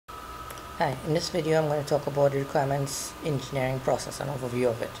Hi, in this video I'm going to talk about the requirements engineering process, an overview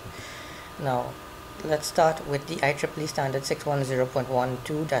of it. Now, let's start with the IEEE standard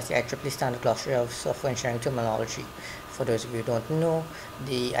 610.12. That's the IEEE standard glossary of software engineering terminology. For those of you who don't know,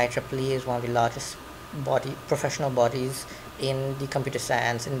 the IEEE is one of the largest professional bodies in the computer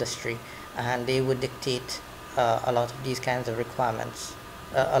science industry, and they would dictate a lot of these kinds of requirements,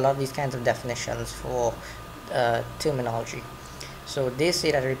 a lot of these kinds of definitions for terminology. So they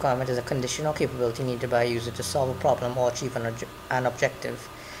say that a requirement is a condition or capability needed by a user to solve a problem or achieve an objective.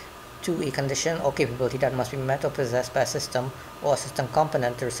 To a condition or capability that must be met or possessed by a system or a system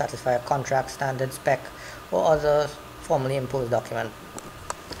component to satisfy a contract, standard, spec, or other formally imposed document.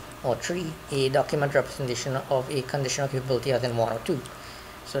 Or 3, a document representation of a condition or capability as in 1 or 2.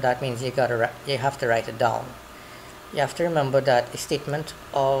 So that means you have to write it down. You have to remember that a statement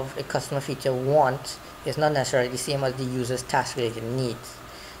of a customer feature want is not necessarily the same as the user's task-related needs.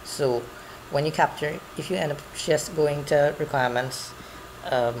 So when you capture, if you end up just going to requirements,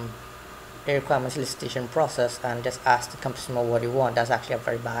 a requirements elicitation process and just ask the customer what you want, that's actually a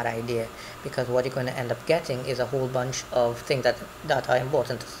very bad idea, because what you're going to end up getting is a whole bunch of things that are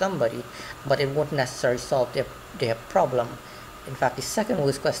important to somebody, but it won't necessarily solve their problem. In fact, the second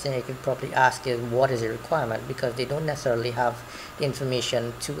worst question you could probably ask is, what is a requirement? Because they don't necessarily have the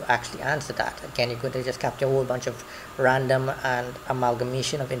information to actually answer that. Again, you're going to just capture a whole bunch of random and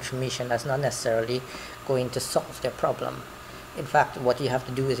amalgamation of information that's not necessarily going to solve their problem. In fact, what you have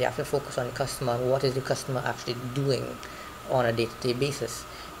to do is you have to focus on the customer. What is the customer actually doing on a day-to-day basis?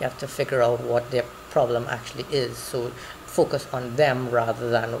 You have to figure out what their problem actually is. So focus on them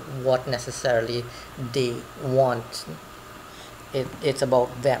rather than what necessarily they want. It's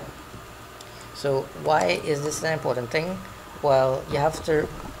about them. So why is this an important thing? Well, you have to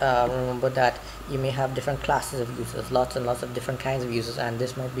remember that you may have different classes of users, lots and lots of different kinds of users, and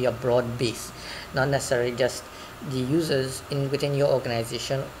this might be a broad base, not necessarily just the users within your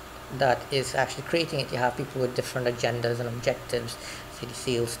organization that is actually creating it. You have people with different agendas and objectives, say the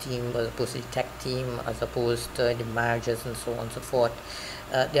sales team as opposed to the tech team, as opposed to the managers, and so on and so forth.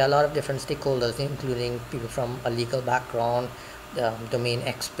 There are a lot of different stakeholders, including people from a legal background, domain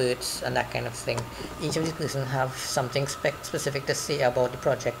experts, and that kind of thing. Each of these persons have something specific to say about the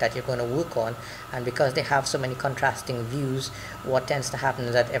project that you're going to work on, and because they have so many contrasting views, what tends to happen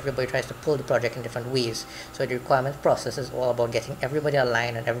is that everybody tries to pull the project in different ways. So the requirement process is all about getting everybody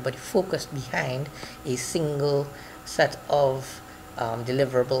aligned and everybody focused behind a single set of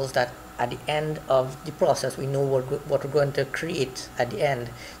deliverables that at the end of the process we know what we're going to create at the end,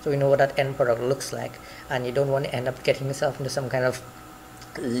 so we know what that end product looks like. And you don't want to end up getting yourself into some kind of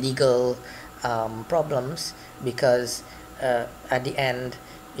legal problems, because at the end,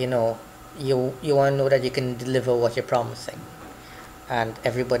 you want to know that you can deliver what you're promising, and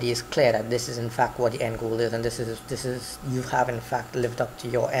everybody is clear that this is in fact what the end goal is, and this is you have in fact lived up to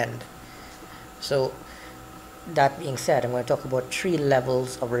your end. So that being said, I'm going to talk about 3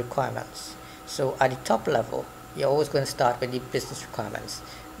 levels of requirements. So at the top level, you're always going to start with the business requirements.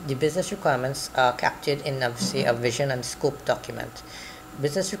 The business requirements are captured in, say, a vision and scope document.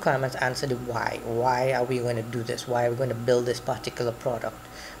 Business requirements answer the why. Why are we going to do this? Why are we going to build this particular product?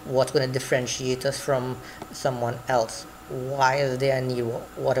 What's going to differentiate us from someone else? Why is there a need?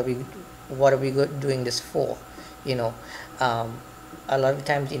 What are we doing this for? A lot of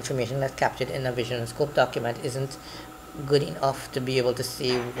times the information that's captured in a vision and scope document isn't good enough to be able to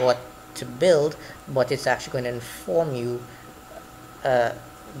say what to build, but it's actually going to inform you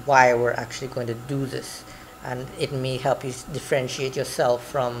why we're actually going to do this, and it may help you differentiate yourself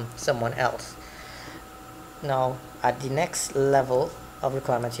from someone else. Now, at the next level of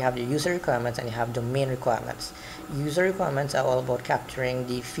requirements, you have the user requirements and you have domain requirements. User requirements are all about capturing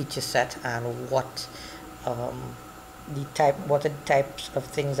the feature set and what are the types of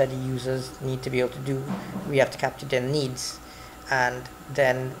things that the users need to be able to do. We have to capture their needs, and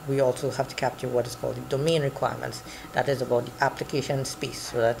then we also have to capture what is called the domain requirements. That is about the application space.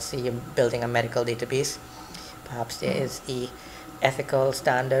 So let's say you're building a medical database. Perhaps there is a ethical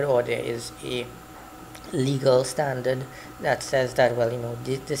standard, or there is a legal standard that says that, well,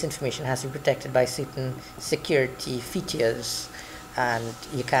 this information has to be protected by certain security features, and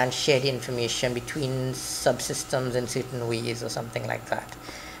you can't share the information between subsystems in certain ways or something like that.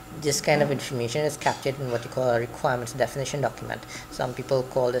 This kind of information is captured in what you call a requirements definition document. Some people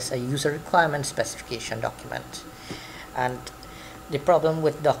call this a user requirement specification document. And the problem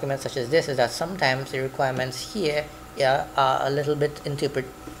with documents such as this is that sometimes the requirements here are a little bit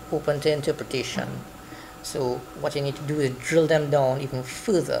open to interpretation. So what you need to do is drill them down even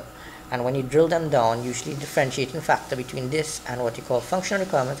further And when you drill them down, usually differentiating factor between this and what you call functional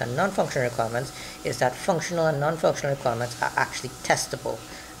requirements and non-functional requirements is that functional and non-functional requirements are actually testable.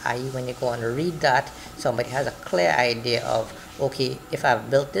 I.e., when you go and read that, somebody has a clear idea of, okay, if I've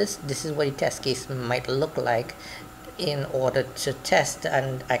built this, this is what the test case might look like in order to test,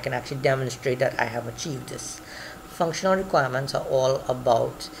 and I can actually demonstrate that I have achieved this. Functional requirements are all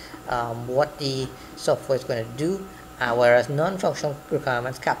about what the software is going to do, whereas non-functional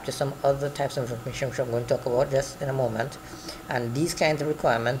requirements capture some other types of information, which I'm going to talk about just in a moment. And these kinds of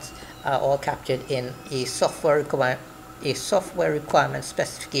requirements are all captured in a software requirement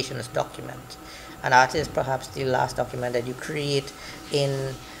specifications document, and that is perhaps the last document that you create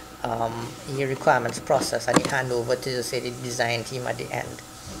in your requirements process, and you hand over to, say, the design team at the end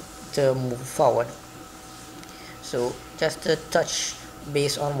to move forward. So just to touch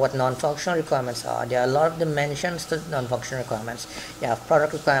base on what non-functional requirements are, there are a lot of dimensions to non-functional requirements. You have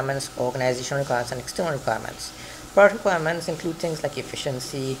product requirements, organizational requirements, and external requirements. Product requirements include things like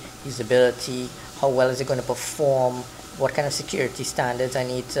efficiency, usability, how well is it going to perform, what kind of security standards I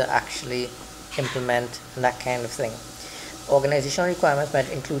need to actually implement, and that kind of thing. Organizational requirements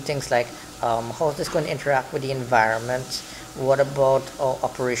might include things like how is this going to interact with the environment, what about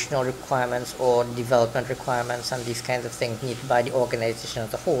operational requirements or development requirements, and these kinds of things needed by the organization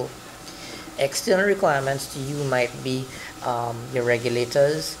as a whole. External requirements to you might be your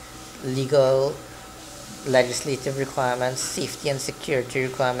regulators, legal, legislative requirements, safety and security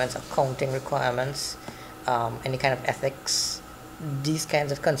requirements, accounting requirements, any kind of ethics, these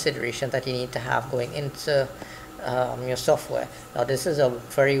kinds of considerations that you need to have going into your software. Now, this is a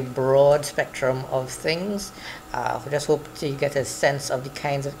very broad spectrum of things. We just hope to get a sense of the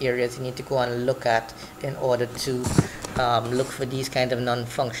kinds of areas you need to go and look at in order to look for these kinds of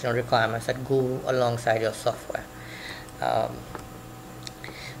non-functional requirements that go alongside your software.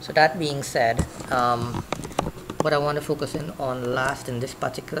 So that being said, what I want to focus in on last in this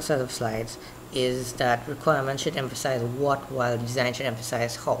particular set of slides is that requirements should emphasize what, while design should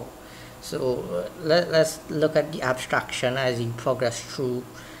emphasize how. So let's look at the abstraction as you progress through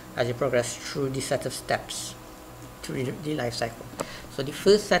the set of steps through the life cycle. So the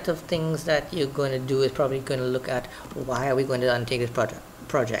first set of things that you're going to do is probably going to look at why are we going to undertake this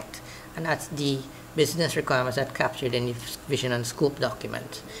project, and that's the business requirements that captured in the vision and scope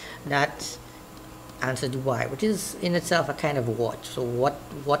document. That answers the why, which is in itself a kind of what. So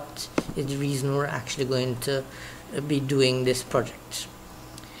what is the reason we're actually going to be doing this project?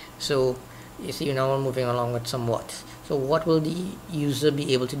 So you see, now we're moving along with some what. So what will the user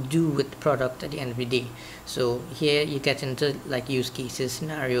be able to do with the product at the end of the day? So here you get into like use cases,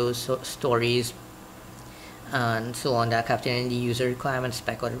 scenarios, stories, and so on, that are captured in the user requirements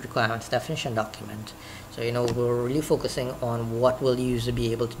spec or the requirements definition document. So we're really focusing on what will the user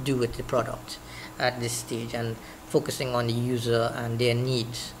be able to do with the product at this stage, and focusing on the user and their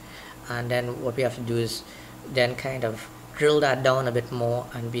needs. And then what we have to do is then kind of drill that down a bit more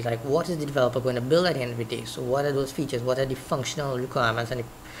and be like, what is the developer going to build at the end of the day? So what are those features, what are the functional requirements and the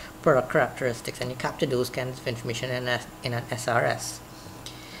product characteristics, and you capture those kinds of information in an SRS.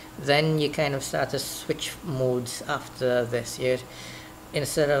 Then you kind of start to switch modes after this.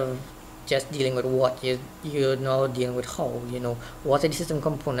 Instead of just dealing with what, you're now dealing with how. What are the system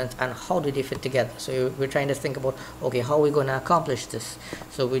components and how do they fit together? So we're trying to think about, okay, how are we going to accomplish this?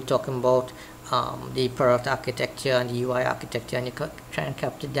 So we're talking about the product architecture and the UI architecture, and you try and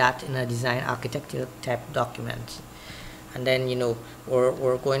capture that in a design architecture type document. And then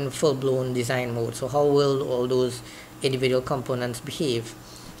we're going full-blown design mode. So how will all those individual components behave?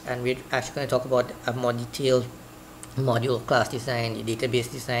 And we're actually going to talk about a more detailed module class design, the database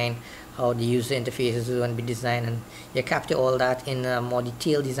design, how the user interfaces are going to be designed, and you capture all that in a more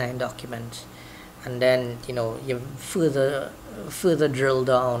detailed design document. And then you further drill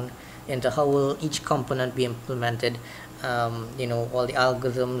down into how will each component be implemented, all the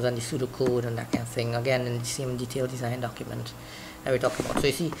algorithms and the pseudocode and that kind of thing, again in the same detailed design document that we talked about. So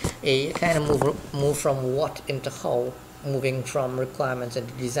you see a kind of move from what into how, moving from requirements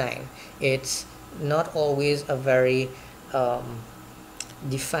into design. It's not always a very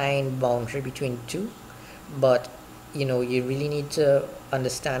defined boundary between the two, but you really need to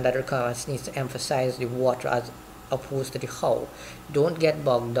understand that requirements needs to emphasize the what as opposed to the how. Don't get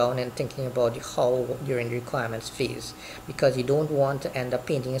bogged down in thinking about the how during the requirements phase, because you don't want to end up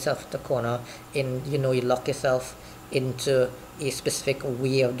painting yourself at the corner in you lock yourself into a specific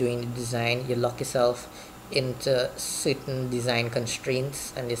way of doing the design, you lock yourself into certain design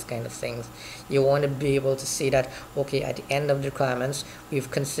constraints and these kind of things. You want to be able to say that, okay, at the end of the requirements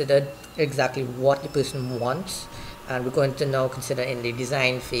we've considered exactly what the person wants, and we're going to now consider in the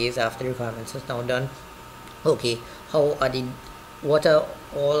design phase after the requirements is now done. Okay, what are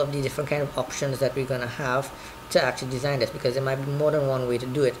all of the different kind of options that we're going to have to actually design this, because there might be more than one way to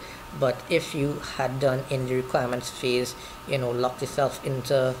do it. But if you had done in the requirements phase, locked yourself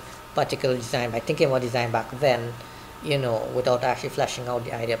into particular design by thinking about design back then, without actually fleshing out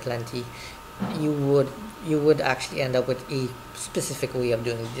the idea plenty, you would actually end up with a specific way of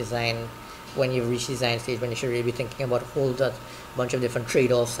doing design when you reach design stage, when you should really be thinking about a whole bunch of different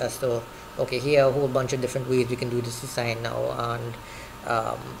trade-offs as to, okay, here are a whole bunch of different ways we can do this design now, and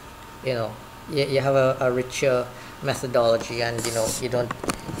you have a richer methodology, and you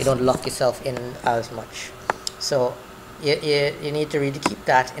don't lock yourself in as much. So you need to really keep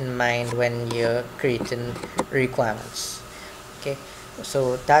that in mind when you're creating requirements. Okay,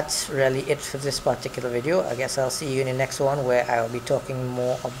 so that's really it for this particular video. I guess I'll see you in the next one, where I'll be talking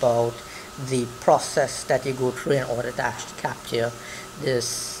more about the process that you go through in order to actually capture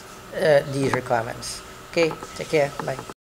these requirements. Okay, take care, bye.